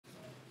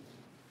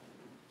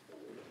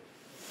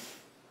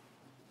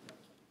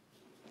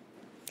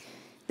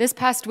This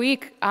past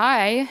week,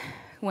 I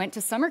went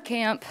to summer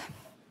camp.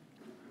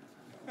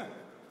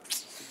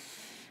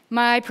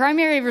 My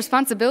primary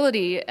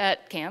responsibility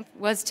at camp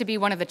was to be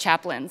one of the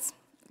chaplains,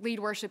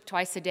 lead worship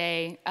twice a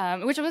day,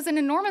 which was an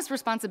enormous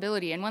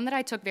responsibility and one that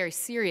I took very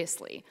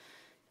seriously.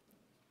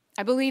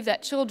 I believe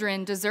that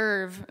children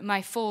deserve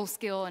my full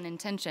skill and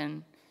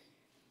intention.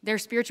 Their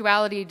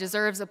spirituality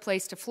deserves a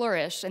place to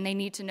flourish, and they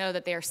need to know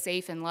that they are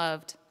safe and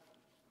loved.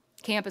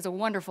 Camp is a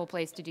wonderful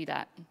place to do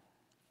that.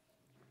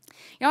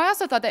 I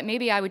also thought that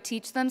maybe I would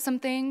teach them some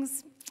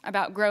things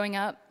about growing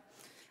up,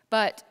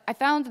 but I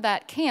found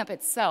that camp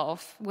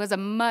itself was a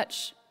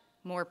much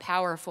more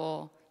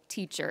powerful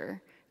teacher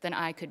than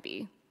I could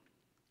be.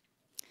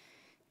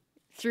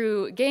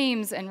 Through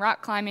games and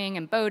rock climbing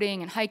and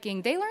boating and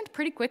hiking, they learned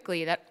pretty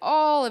quickly that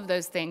all of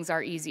those things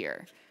are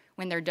easier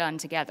when they're done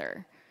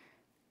together.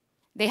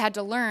 They had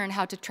to learn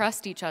how to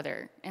trust each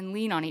other and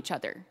lean on each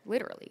other,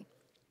 literally.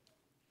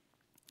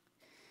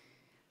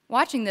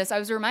 Watching this, I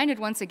was reminded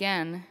once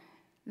again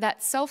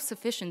that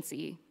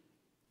self-sufficiency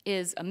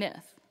is a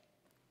myth.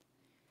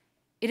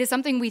 It is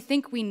something we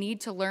think we need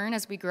to learn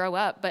as we grow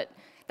up, but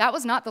that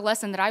was not the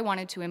lesson that I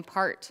wanted to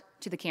impart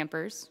to the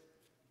campers.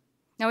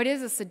 Now, it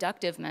is a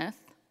seductive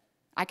myth.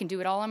 I can do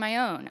it all on my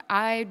own.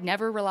 I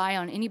never rely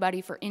on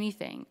anybody for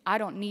anything. I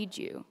don't need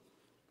you.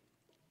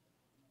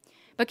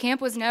 But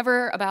camp was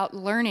never about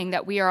learning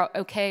that we are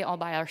okay all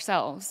by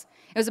ourselves.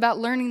 It was about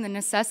learning the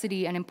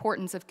necessity and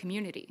importance of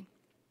community.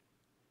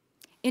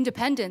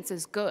 Independence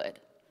is good.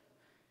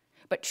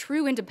 But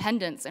true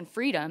independence and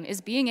freedom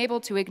is being able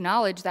to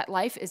acknowledge that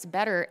life is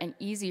better and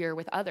easier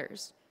with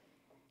others,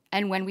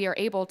 and when we are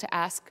able to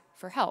ask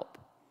for help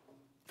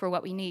for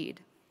what we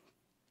need.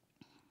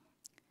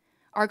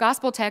 Our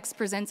gospel text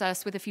presents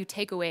us with a few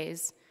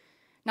takeaways,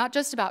 not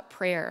just about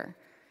prayer,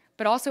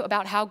 but also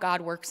about how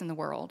God works in the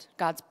world,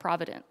 God's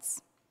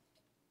providence.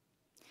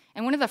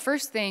 And one of the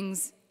first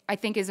things I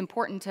think is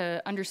important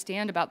to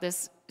understand about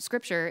this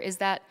scripture is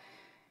that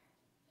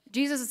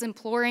Jesus is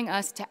imploring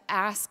us to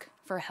ask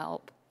for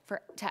help,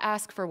 to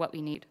ask for what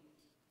we need.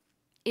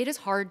 It is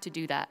hard to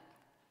do that.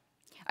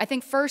 I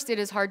think first it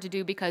is hard to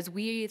do because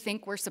we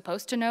think we're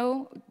supposed to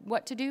know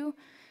what to do.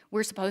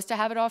 We're supposed to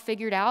have it all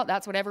figured out.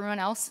 That's what everyone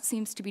else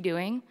seems to be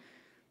doing.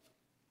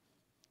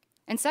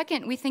 And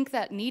second, we think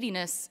that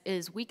neediness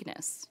is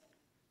weakness.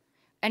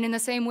 And in the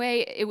same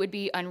way, it would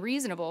be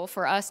unreasonable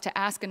for us to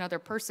ask another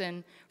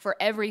person for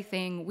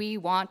everything we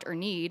want or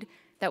need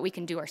that we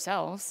can do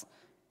ourselves.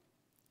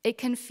 It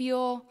can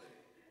feel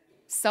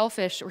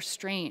selfish or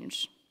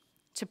strange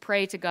to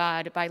pray to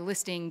God by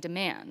listing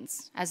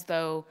demands, as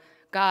though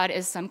God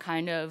is some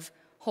kind of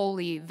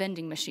holy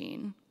vending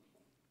machine.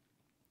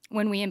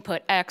 When we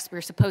input X, we're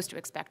supposed to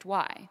expect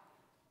Y.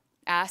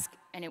 Ask,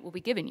 and it will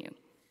be given you.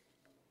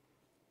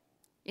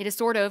 It is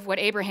sort of what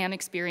Abraham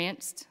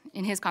experienced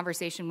in his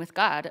conversation with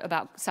God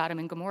about Sodom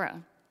and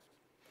Gomorrah.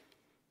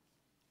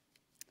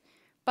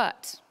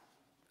 But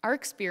our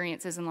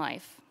experiences in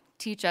life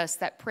teach us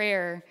that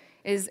prayer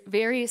is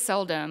very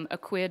seldom a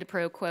quid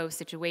pro quo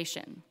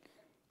situation.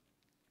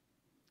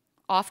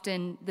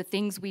 Often, the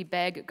things we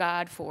beg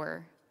God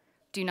for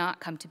do not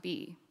come to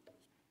be.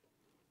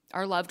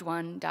 Our loved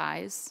one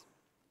dies.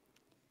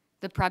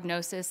 The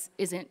prognosis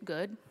isn't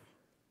good.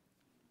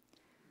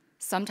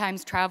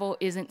 Sometimes travel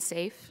isn't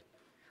safe,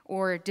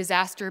 or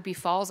disaster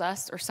befalls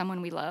us or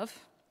someone we love.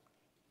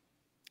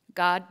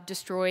 God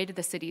destroyed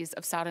the cities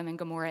of Sodom and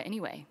Gomorrah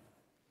anyway.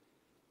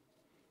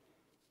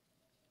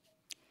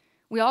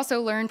 We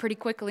also learn pretty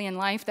quickly in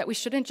life that we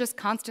shouldn't just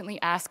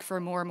constantly ask for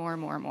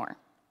more.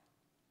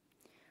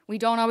 We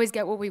don't always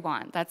get what we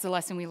want. That's the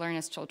lesson we learn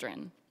as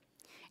children.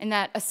 And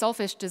that a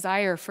selfish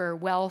desire for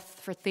wealth,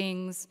 for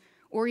things,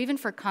 or even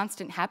for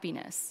constant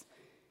happiness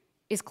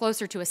is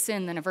closer to a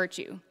sin than a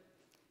virtue.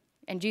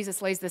 And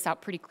Jesus lays this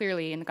out pretty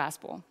clearly in the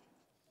gospel.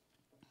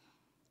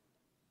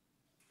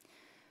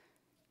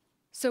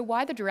 So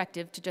why the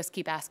directive to just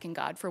keep asking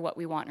God for what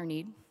we want or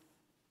need?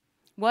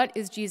 What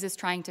is Jesus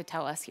trying to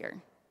tell us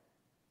here?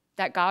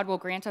 That God will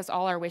grant us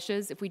all our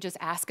wishes if we just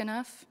ask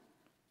enough?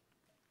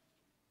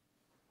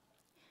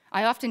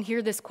 I often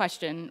hear this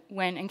question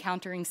when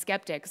encountering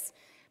skeptics.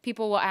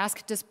 People will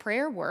ask, does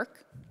prayer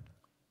work?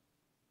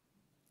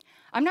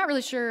 I'm not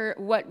really sure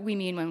what we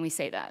mean when we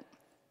say that.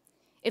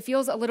 It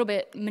feels a little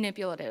bit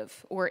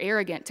manipulative or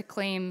arrogant to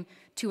claim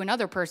to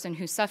another person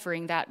who's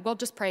suffering that, well,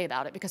 just pray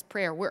about it because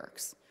prayer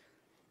works.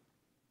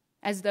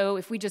 As though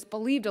if we just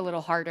believed a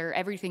little harder,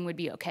 everything would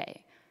be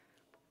okay.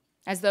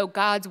 As though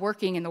God's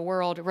working in the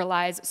world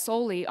relies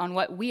solely on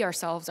what we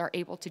ourselves are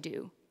able to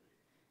do.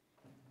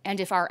 And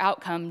if our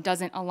outcome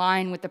doesn't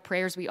align with the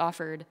prayers we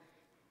offered,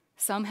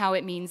 somehow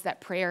it means that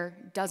prayer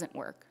doesn't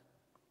work.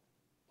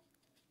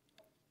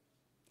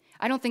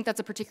 I don't think that's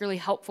a particularly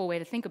helpful way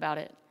to think about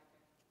it,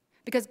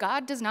 because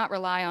God does not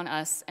rely on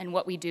us and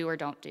what we do or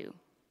don't do.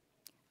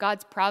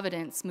 God's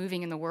providence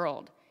moving in the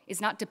world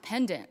is not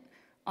dependent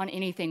on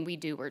anything we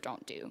do or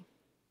don't do.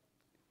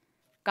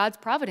 God's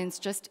providence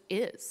just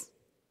is.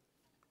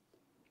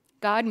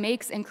 God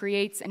makes and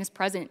creates and is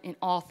present in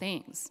all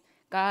things.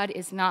 God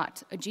is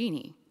not a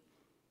genie.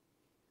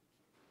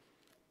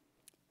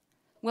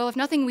 Well, if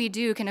nothing we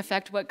do can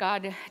affect what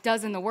God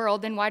does in the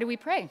world, then why do we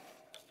pray?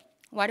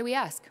 Why do we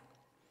ask?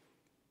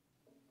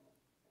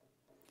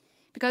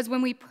 Because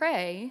when we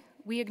pray,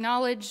 we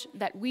acknowledge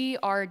that we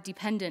are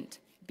dependent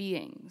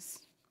beings.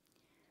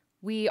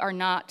 We are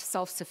not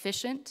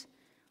self-sufficient.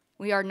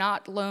 We are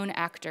not lone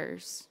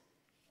actors.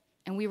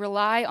 And we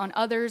rely on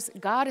others,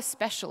 God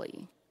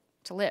especially,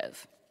 to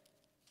live.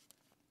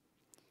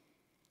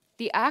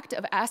 The act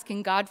of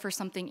asking God for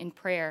something in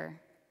prayer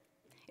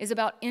is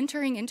about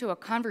entering into a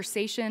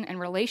conversation and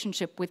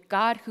relationship with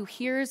God who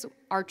hears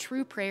our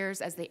true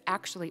prayers as they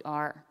actually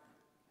are.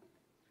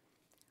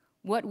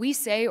 What we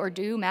say or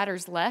do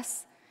matters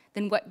less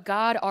than what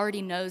God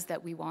already knows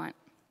that we want.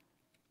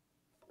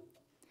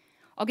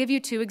 I'll give you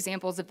two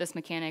examples of this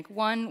mechanic.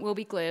 One will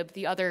be glib,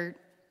 the other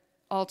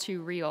all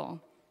too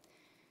real.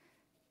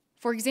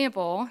 For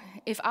example,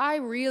 if I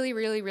really,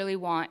 really, really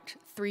want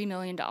 $3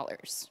 million,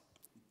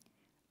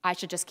 I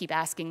should just keep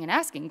asking and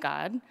asking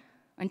God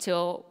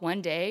until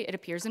one day it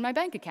appears in my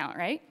bank account,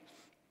 right?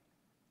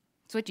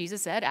 That's what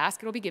Jesus said,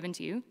 ask, it'll be given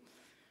to you.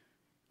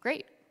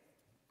 Great.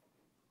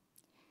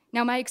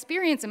 Now, my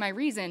experience and my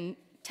reason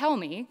tell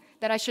me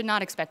that I should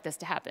not expect this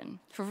to happen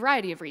for a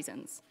variety of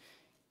reasons.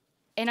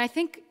 And I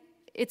think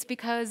it's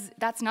because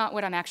that's not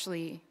what I'm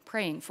actually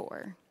praying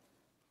for.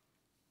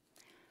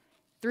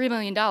 $3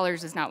 million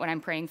is not what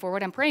I'm praying for.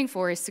 What I'm praying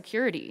for is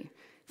security,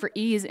 for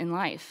ease in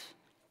life,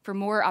 for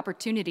more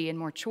opportunity and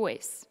more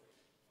choice,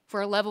 for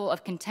a level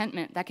of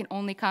contentment that can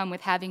only come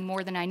with having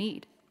more than I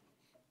need.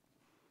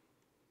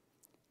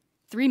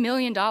 $3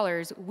 million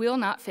will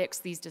not fix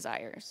these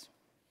desires.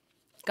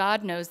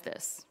 God knows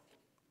this.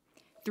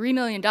 $3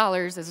 million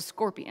is a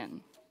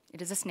scorpion.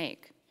 It is a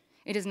snake.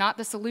 It is not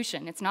the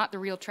solution. It's not the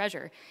real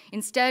treasure.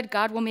 Instead,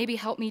 God will maybe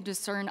help me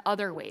discern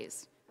other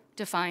ways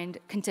to find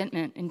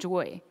contentment and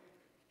joy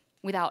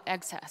without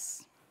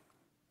excess.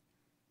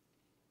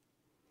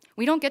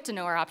 We don't get to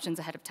know our options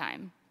ahead of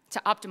time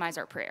to optimize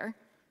our prayer.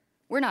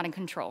 We're not in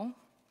control.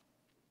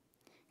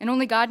 And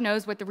only God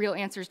knows what the real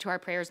answers to our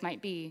prayers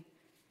might be.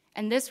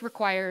 And this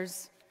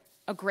requires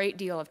a great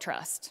deal of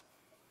trust.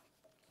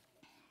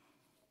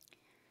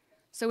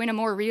 So in a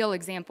more real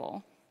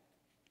example,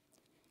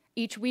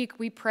 each week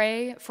we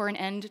pray for an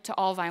end to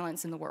all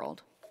violence in the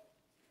world.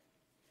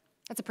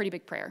 That's a pretty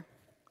big prayer.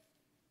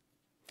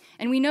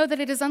 And we know that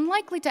it is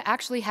unlikely to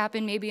actually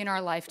happen maybe in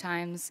our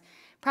lifetimes,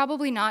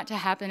 probably not to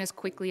happen as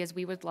quickly as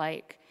we would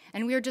like,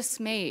 and we are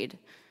dismayed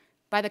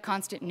by the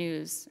constant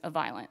news of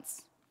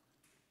violence.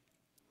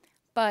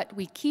 But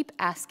we keep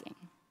asking,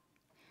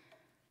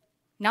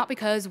 not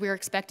because we're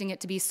expecting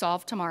it to be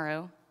solved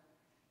tomorrow,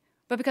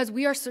 but because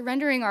we are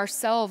surrendering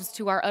ourselves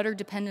to our utter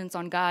dependence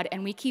on God,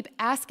 and we keep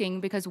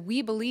asking because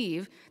we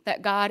believe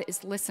that God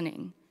is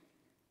listening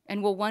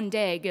and will one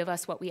day give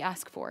us what we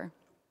ask for.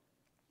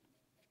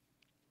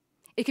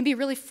 It can be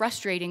really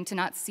frustrating to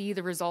not see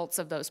the results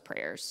of those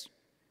prayers.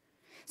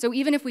 So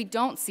even if we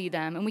don't see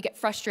them and we get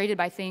frustrated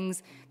by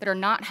things that are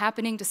not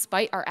happening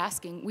despite our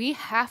asking, we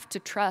have to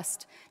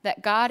trust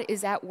that God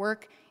is at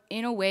work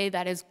in a way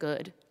that is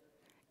good,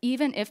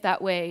 even if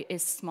that way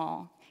is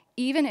small,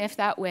 even if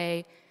that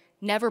way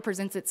never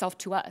presents itself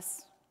to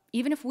us,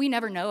 even if we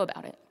never know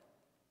about it.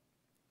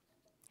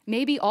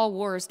 Maybe all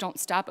wars don't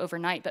stop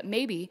overnight, but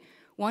maybe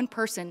one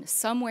person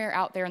somewhere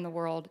out there in the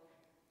world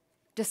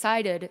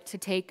decided to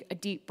take a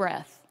deep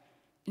breath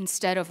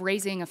instead of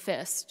raising a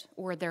fist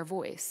or their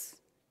voice.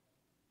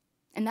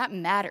 And that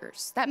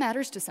matters. That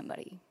matters to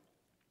somebody.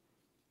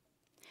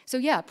 So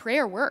yeah,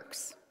 prayer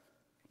works.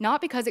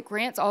 Not because it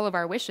grants all of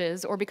our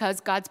wishes or because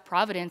God's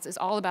providence is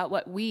all about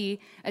what we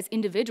as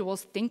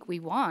individuals think we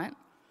want,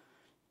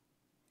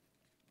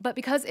 but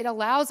because it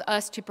allows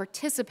us to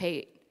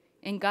participate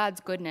in God's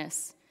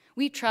goodness.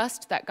 We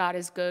trust that God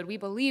is good, we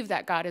believe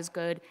that God is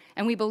good,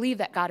 and we believe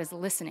that God is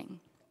listening.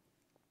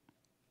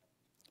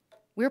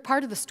 We're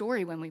part of the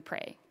story when we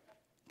pray.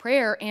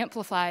 Prayer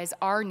amplifies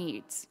our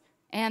needs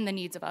and the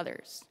needs of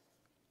others.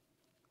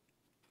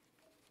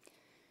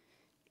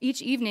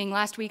 Each evening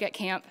last week at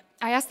camp,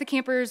 I asked the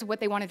campers what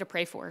they wanted to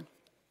pray for.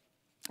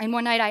 And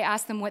one night I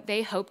asked them what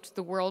they hoped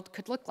the world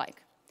could look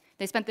like.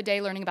 They spent the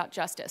day learning about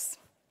justice.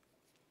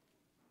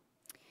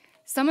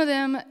 Some of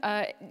them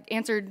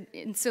answered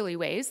in silly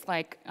ways,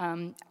 like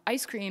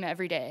ice cream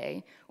every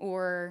day,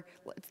 or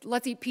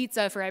let's eat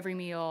pizza for every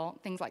meal,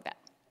 things like that.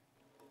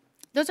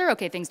 Those are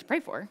okay things to pray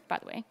for, by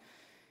the way.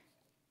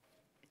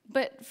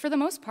 But for the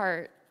most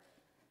part,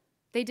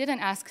 they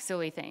didn't ask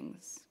silly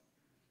things.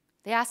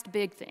 They asked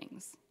big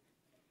things.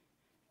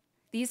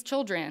 These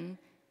children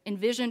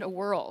envisioned a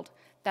world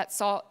that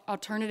saw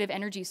alternative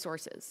energy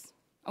sources,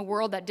 a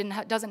world that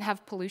doesn't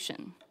have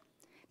pollution.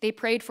 They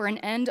prayed for an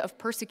end of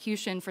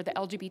persecution for the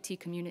LGBT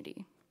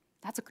community.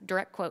 That's a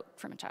direct quote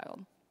from a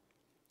child.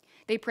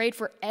 They prayed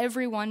for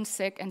everyone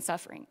sick and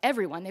suffering.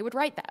 Everyone, they would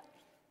write that.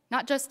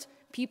 Not just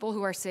people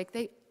who are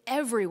sick,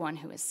 everyone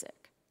who is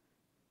sick.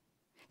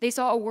 They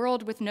saw a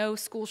world with no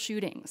school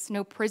shootings,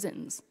 no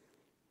prisons,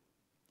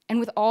 and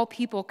with all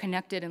people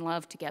connected and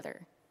loved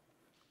together.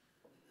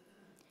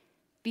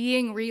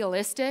 Being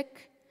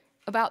realistic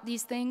about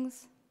these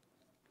things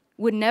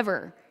would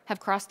never have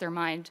crossed their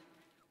mind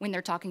when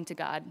they're talking to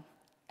God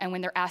and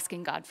when they're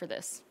asking God for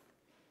this.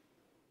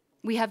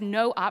 We have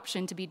no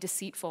option to be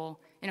deceitful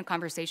in a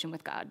conversation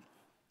with God.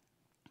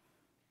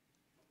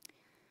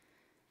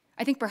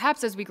 I think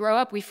perhaps as we grow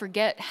up, we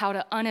forget how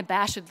to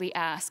unabashedly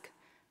ask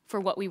for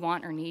what we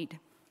want or need.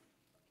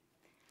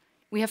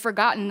 We have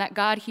forgotten that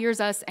God hears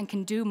us and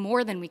can do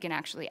more than we can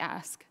actually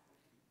ask.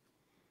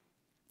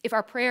 If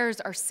our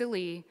prayers are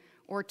silly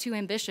or too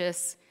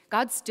ambitious,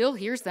 God still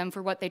hears them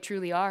for what they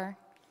truly are.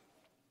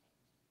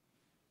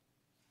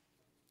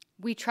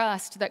 We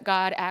trust that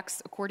God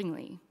acts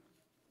accordingly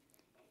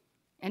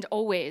and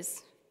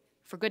always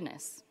for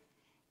goodness.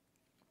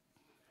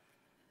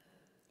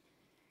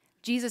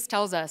 Jesus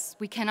tells us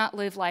we cannot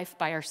live life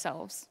by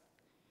ourselves.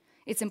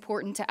 It's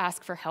important to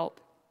ask for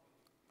help.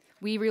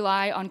 We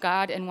rely on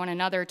God and one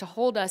another to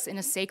hold us in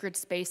a sacred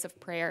space of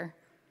prayer,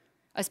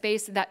 a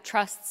space that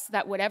trusts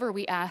that whatever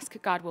we ask,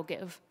 God will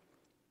give.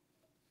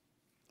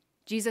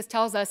 Jesus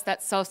tells us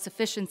that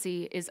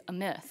self-sufficiency is a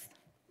myth.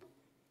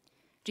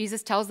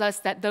 Jesus tells us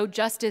that though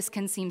justice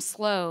can seem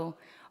slow,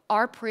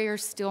 our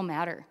prayers still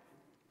matter.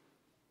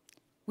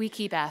 We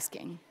keep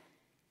asking.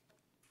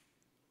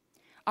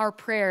 Our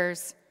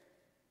prayers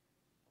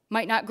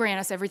might not grant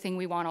us everything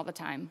we want all the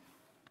time,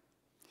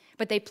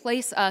 but they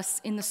place us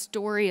in the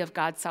story of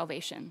God's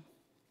salvation.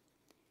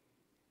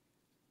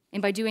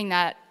 And by doing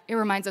that, it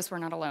reminds us we're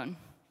not alone. In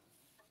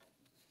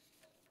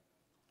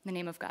the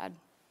name of God.